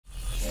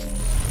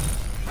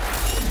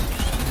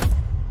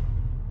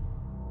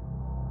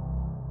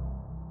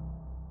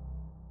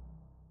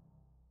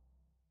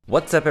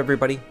What's up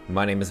everybody?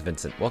 My name is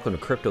Vincent. Welcome to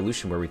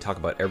Cryptolution, where we talk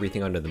about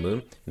everything under the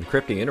moon in the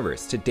crypto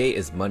universe. Today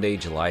is Monday,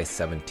 July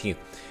 17th.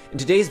 In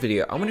today's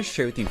video, I'm going to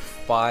share with you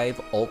 5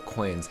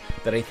 altcoins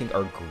that I think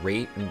are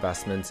great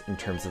investments in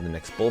terms of the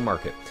next bull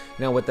market.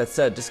 Now, with that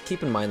said, just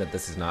keep in mind that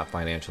this is not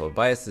financial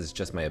advice. This is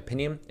just my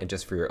opinion and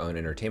just for your own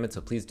entertainment.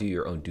 So please do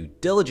your own due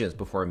diligence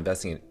before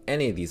investing in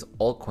any of these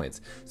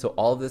altcoins. So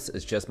all of this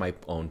is just my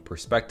own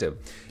perspective.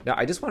 Now,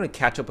 I just want to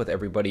catch up with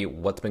everybody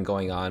what's been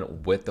going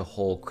on with the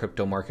whole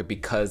crypto market,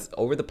 because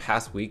over the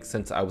past week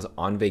since I was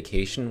on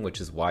vacation,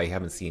 which is why you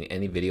haven't seen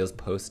any videos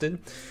posted,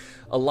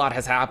 a lot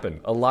has happened.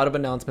 A lot of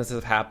announcements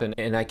have happened,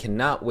 and I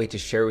cannot wait to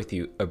share with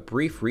you a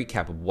brief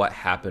recap of what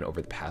happened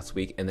over the past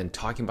week and then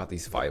talking about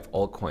these 5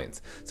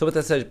 altcoins. So with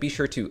that said, be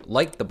sure to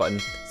like the button,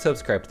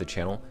 subscribe to the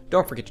channel,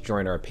 don't forget to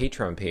join our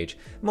Patreon page,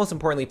 and most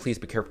importantly, please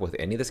be careful with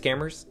any of the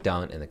scammers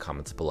down in the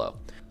comments below.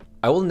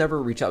 I will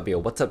never reach out via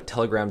WhatsApp,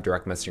 Telegram,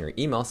 direct messaging, or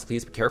email, so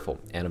please be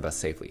careful and invest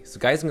safely. So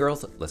guys and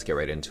girls, let's get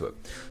right into it.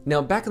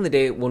 Now, back in the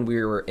day when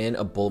we were in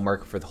a bull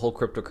market for the whole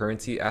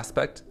cryptocurrency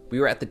aspect, we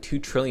were at the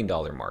 $2 trillion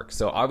mark.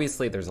 So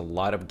obviously there's a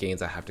lot of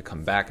gains that have to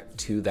come back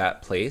to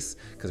that place,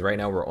 because right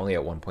now we're only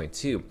at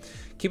 1.2.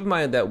 Keep in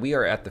mind that we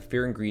are at the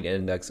Fear and Greed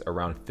Index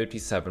around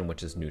 57,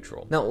 which is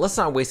neutral. Now, let's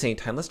not waste any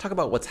time. Let's talk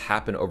about what's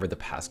happened over the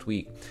past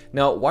week.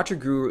 Now, Watcher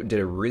Guru did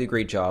a really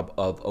great job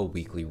of a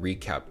weekly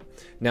recap.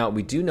 Now,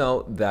 we do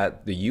know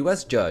that the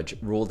US judge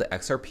ruled that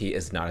XRP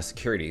is not a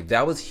security.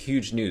 That was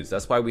huge news.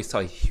 That's why we saw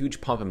a huge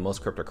pump in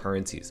most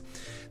cryptocurrencies.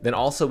 Then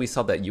also we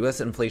saw that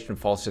US inflation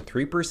falls to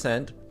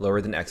 3%,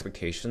 lower than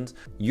expectations.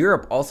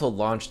 Europe also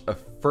launched a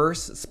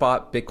first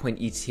spot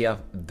Bitcoin ETF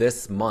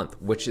this month,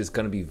 which is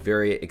going to be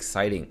very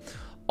exciting.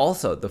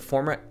 Also, the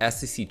former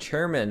SEC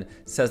chairman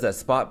says that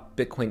spot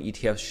Bitcoin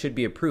ETFs should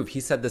be approved.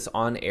 He said this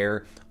on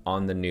air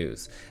on the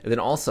news. And then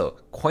also,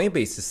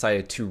 Coinbase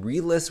decided to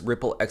relist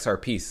Ripple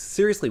XRP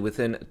seriously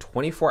within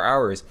 24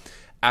 hours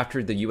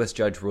after the US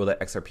judge ruled that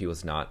XRP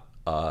was not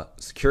a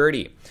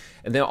security.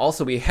 And then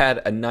also we had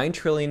a $9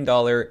 trillion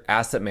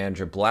asset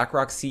manager,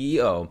 BlackRock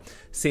CEO,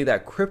 say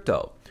that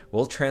crypto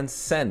will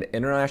transcend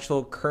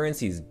international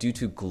currencies due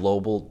to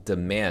global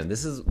demand.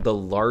 This is the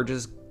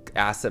largest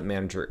asset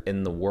manager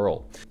in the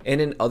world. And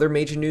in other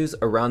major news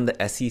around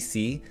the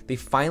SEC, they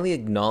finally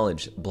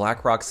acknowledged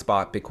BlackRock's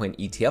spot Bitcoin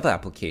ETF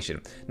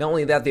application. Not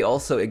only that, they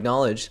also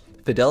acknowledged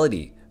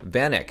Fidelity,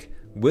 VanEck,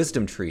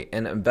 Wisdom Tree,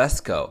 and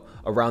Invesco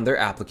around their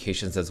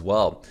applications as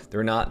well.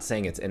 They're not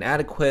saying it's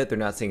inadequate, they're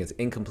not saying it's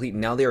incomplete,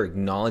 now they're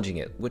acknowledging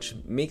it, which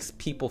makes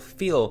people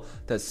feel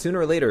that sooner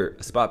or later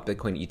a spot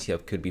Bitcoin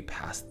ETF could be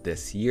passed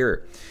this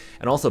year.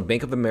 And also,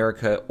 Bank of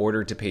America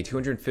ordered to pay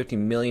 $250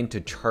 million to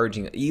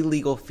charging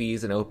illegal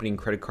fees and opening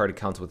credit card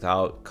accounts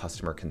without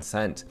customer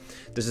consent.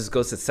 This just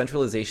goes to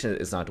centralization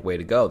is not the way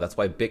to go. That's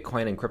why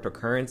Bitcoin and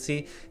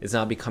cryptocurrency is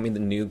now becoming the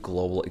new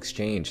global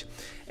exchange.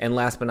 And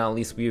last but not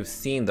least, we have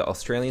seen the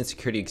Australian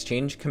Security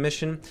Exchange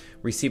Commission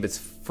receive its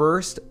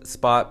first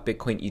spot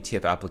Bitcoin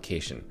ETF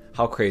application.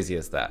 How crazy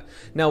is that?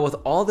 Now, with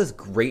all this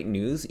great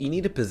news, you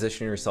need to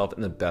position yourself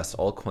in the best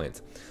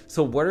altcoins.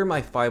 So what are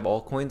my 5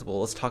 altcoins?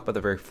 Well, let's talk about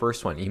the very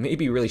first one. You may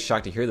be really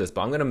shocked to hear this,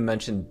 but I'm going to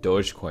mention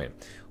Dogecoin.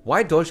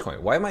 Why Dogecoin?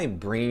 Why am I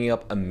bringing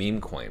up a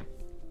meme coin?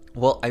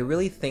 Well, I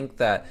really think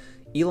that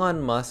Elon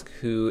Musk,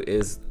 who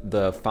is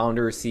the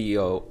founder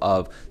CEO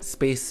of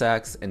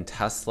SpaceX and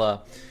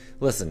Tesla,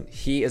 listen,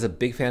 he is a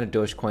big fan of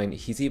Dogecoin.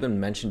 He's even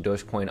mentioned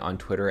Dogecoin on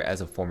Twitter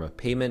as a form of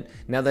payment.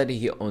 Now that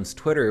he owns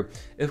Twitter,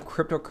 if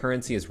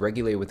cryptocurrency is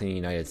regulated within the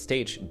United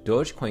States,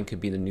 Dogecoin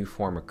could be the new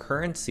form of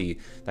currency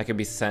that can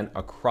be sent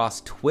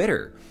across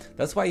Twitter.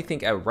 That's why I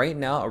think at right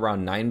now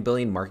around 9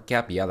 billion market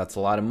cap, yeah, that's a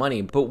lot of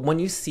money. But when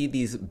you see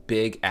these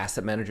big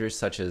asset managers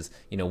such as,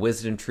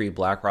 Wisdom Tree,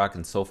 BlackRock,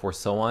 and so forth,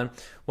 so on,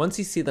 once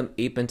you see them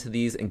ape into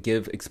these and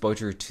give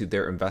exposure to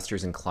their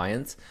investors and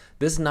clients,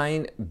 this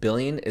 9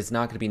 billion is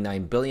not going to be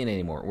 9 billion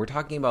anymore. We're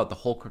talking about the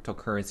whole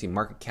cryptocurrency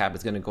market cap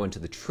is going to go into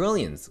the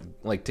trillions,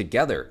 like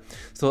together.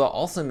 So that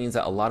also means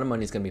that a lot of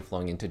money is going to be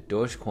flowing into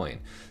Dogecoin.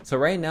 So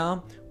right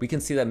now, we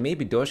can see that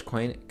maybe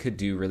Dogecoin could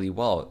do really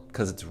well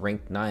because it's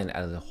ranked 9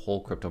 out of the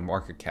whole crypto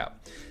market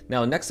cap.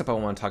 Now, next up I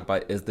want to talk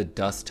about is the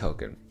Dust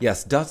token.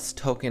 Yes, Dust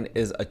token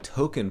is a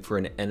token for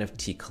an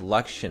NFT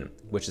collection,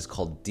 which is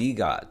called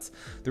DOGE.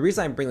 The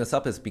reason I bring this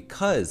up is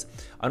because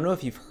I don't know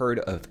if you've heard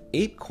of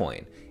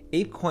ApeCoin.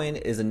 ApeCoin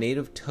is a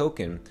native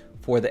token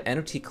for the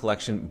NFT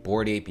collection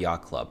Bored Ape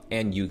Yacht Club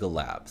and Yuga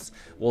Labs.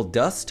 Well,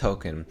 Dust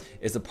token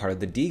is a part of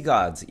the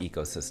DOGE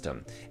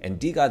ecosystem, and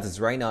DOGE is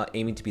right now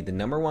aiming to be the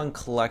 #1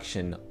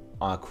 collection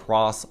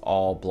across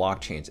all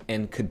blockchains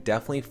and could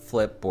definitely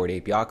flip Bored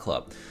Ape Yacht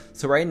Club.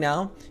 So right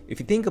now, if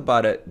you think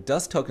about it,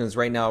 Dust token is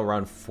right now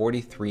around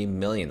 43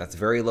 million. That's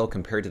very low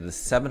compared to the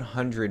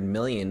 700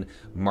 million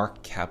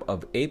market cap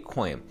of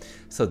ApeCoin.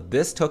 So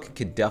this token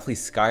could definitely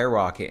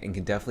skyrocket and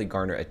can definitely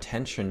garner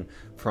attention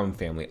from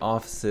family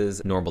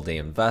offices, normal day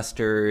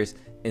investors,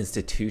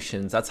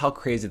 institutions. That's how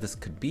crazy this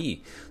could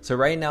be. So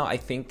right now, I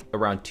think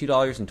around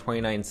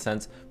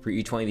 $2.29 for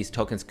each one of these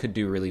tokens could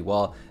do really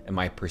well in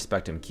my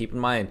perspective. Keep in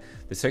mind,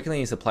 the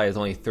circulating supply is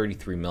only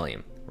 33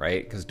 million.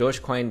 right? Because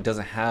Dogecoin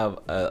doesn't have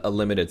a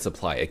limited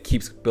supply. It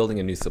keeps building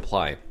a new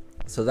supply.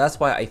 So that's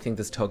why I think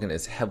this token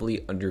is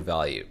heavily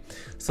undervalued.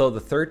 So the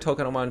third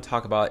token I want to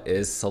talk about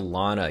is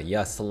Solana.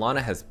 Yes,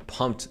 Solana has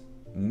pumped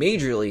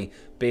majorly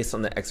based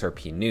on the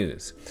XRP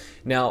news.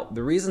 Now,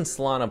 the reason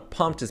Solana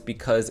pumped is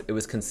because it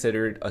was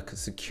considered a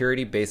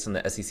security based on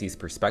the SEC's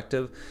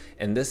perspective,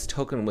 and this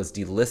token was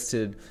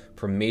delisted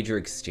from major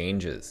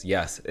exchanges.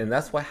 Yes, and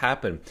that's what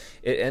happened.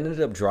 It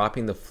ended up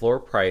dropping the floor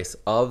price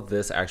of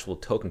this actual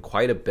token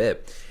quite a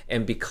bit,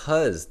 and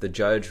because the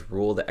judge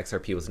ruled that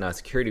XRP was not a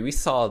security, we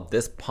saw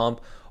this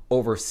pump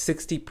over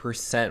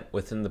 60%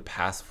 within the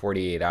past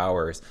 48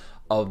 hours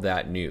of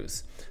that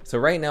news. So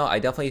right now, I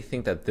definitely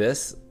think that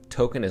this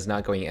token is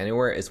not going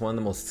anywhere. It's one of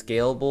the most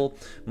scalable,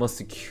 most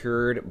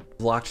secured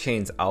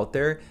blockchains out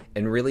there.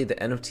 And really the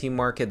NFT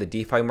market, the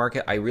DeFi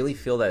market, I really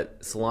feel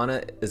that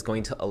Solana is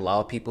going to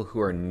allow people who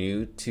are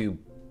new to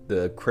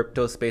the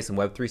crypto space and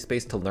Web3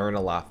 space to learn a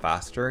lot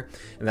faster.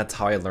 And that's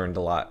how I learned a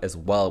lot as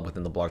well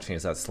within the blockchain,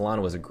 is that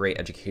Solana was a great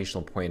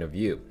educational point of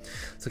view.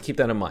 So keep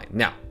that in mind.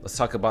 Now, let's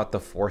talk about the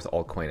fourth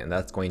altcoin, and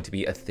that's going to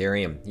be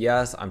Ethereum.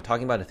 Yes, I'm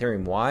talking about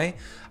Ethereum. Why?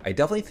 I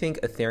definitely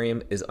think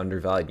Ethereum is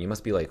undervalued. You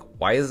must be like,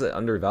 why is it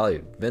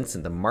undervalued?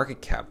 Vincent, the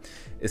market cap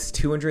is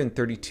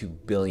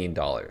 $232 billion.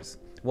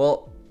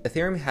 Well,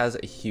 Ethereum has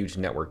a huge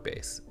network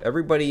base.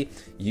 Everybody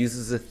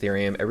uses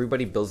Ethereum.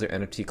 Everybody builds their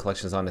NFT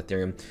collections on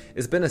Ethereum.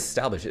 It's been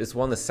established. It's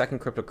one of the second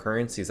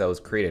cryptocurrencies that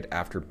was created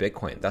after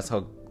Bitcoin. That's how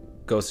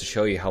it goes to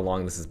show you how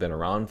long this has been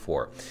around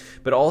for.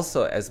 But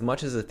also, as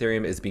much as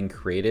Ethereum is being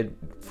created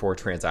for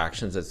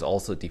transactions, it's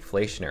also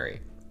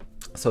deflationary.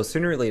 So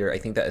sooner or later, I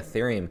think that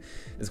Ethereum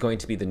is going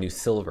to be the new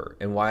silver.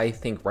 And why I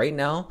think right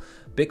now,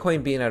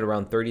 Bitcoin being at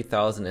around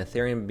 30,000,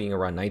 Ethereum being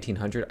around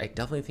 1,900, I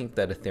definitely think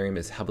that Ethereum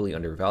is heavily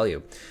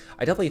undervalued.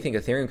 I definitely think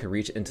Ethereum could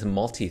reach into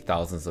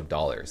multi-thousands of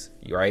dollars,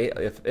 right?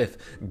 If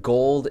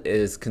gold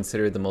is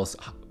considered the most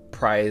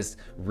prized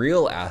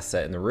real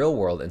asset in the real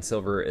world and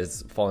silver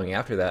is following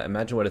after that,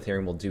 imagine what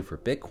Ethereum will do for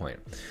Bitcoin.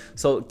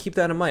 So keep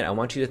that in mind. I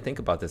want you to think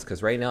about this,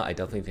 because right now I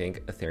definitely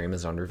think Ethereum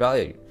is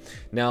undervalued.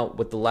 Now,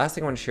 with the last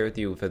thing I want to share with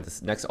you for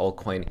this next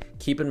altcoin,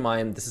 keep in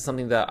mind this is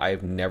something that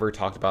I've never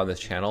talked about on this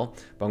channel,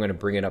 but I'm going to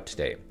bring it up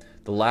today.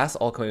 The last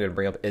altcoin I'm going to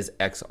bring up is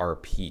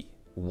XRP.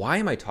 Why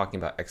am I talking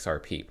about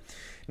XRP?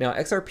 Now,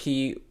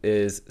 XRP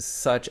is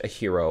such a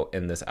hero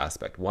in this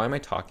aspect. Why am I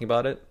talking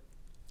about it?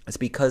 It's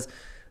because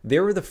they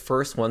were the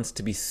first ones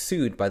to be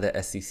sued by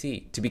the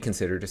SEC to be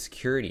considered a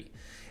security.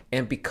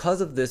 And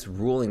because of this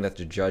ruling that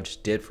the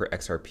judge did for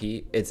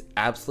XRP, it's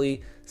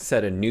absolutely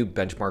set a new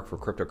benchmark for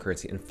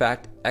cryptocurrency. In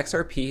fact,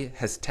 XRP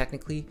has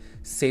technically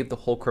saved the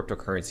whole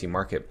cryptocurrency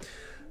market.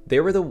 They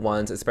were the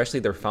ones,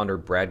 especially their founder,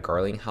 Brad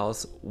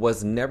Garlinghouse,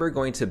 was never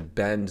going to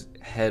bend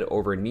head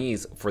over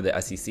knees for the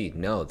SEC.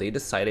 No, they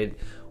decided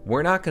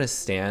we're not going to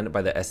stand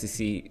by the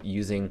SEC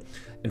using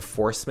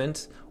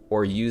enforcement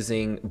or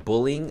using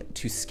bullying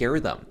to scare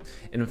them.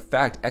 And in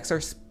fact,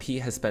 XRP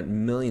has spent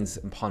millions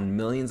upon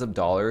millions of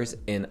dollars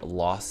in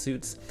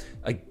lawsuits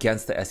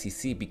against the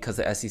SEC because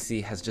the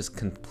SEC has just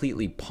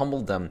completely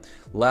pummeled them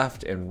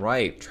left and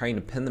right, trying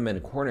to pin them in a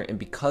corner. And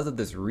because of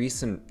this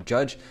recent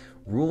judge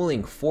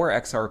ruling for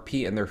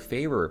XRP in their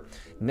favor,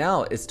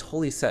 now it's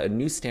totally set a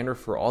new standard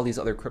for all these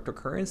other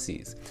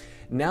cryptocurrencies.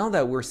 Now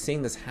that we're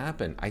seeing this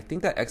happen, I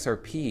think that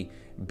XRP,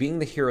 being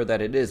the hero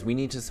that it is, we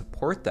need to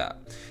support that.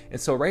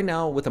 And so right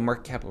now, with a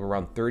market cap of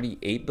around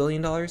 $38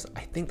 billion,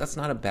 I think that's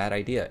not a bad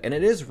idea. And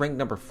it is ranked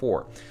number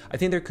 4. I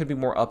think there could be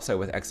more upside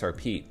with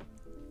XRP.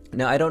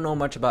 Now, I don't know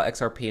much about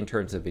XRP in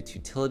terms of its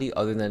utility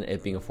other than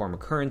it being a form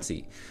of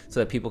currency so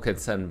that people can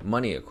send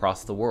money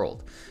across the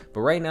world.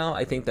 But right now,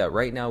 I think that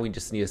right now we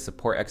just need to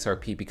support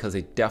XRP because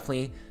they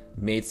definitely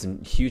made some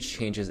huge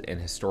changes in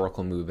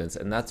historical movements,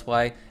 and that's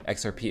why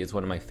XRP is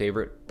one of my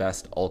favorite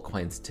best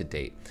altcoins to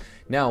date.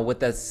 Now,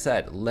 with that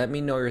said, let me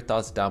know your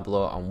thoughts down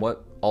below on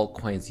what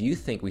altcoins you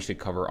think we should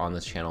cover on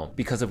this channel,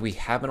 because if we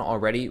haven't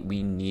already,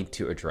 we need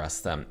to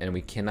address them, and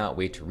we cannot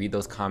wait to read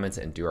those comments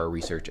and do our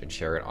research and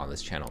share it on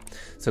this channel.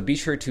 So be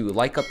sure to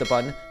like up the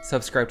button,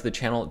 subscribe to the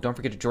channel. Don't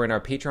forget to join our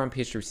Patreon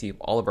page to receive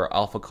all of our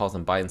alpha calls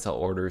and buy and sell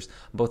orders on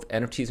both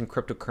NFTs and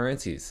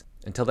cryptocurrencies.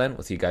 Until then,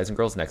 we'll see you guys and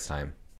girls next time.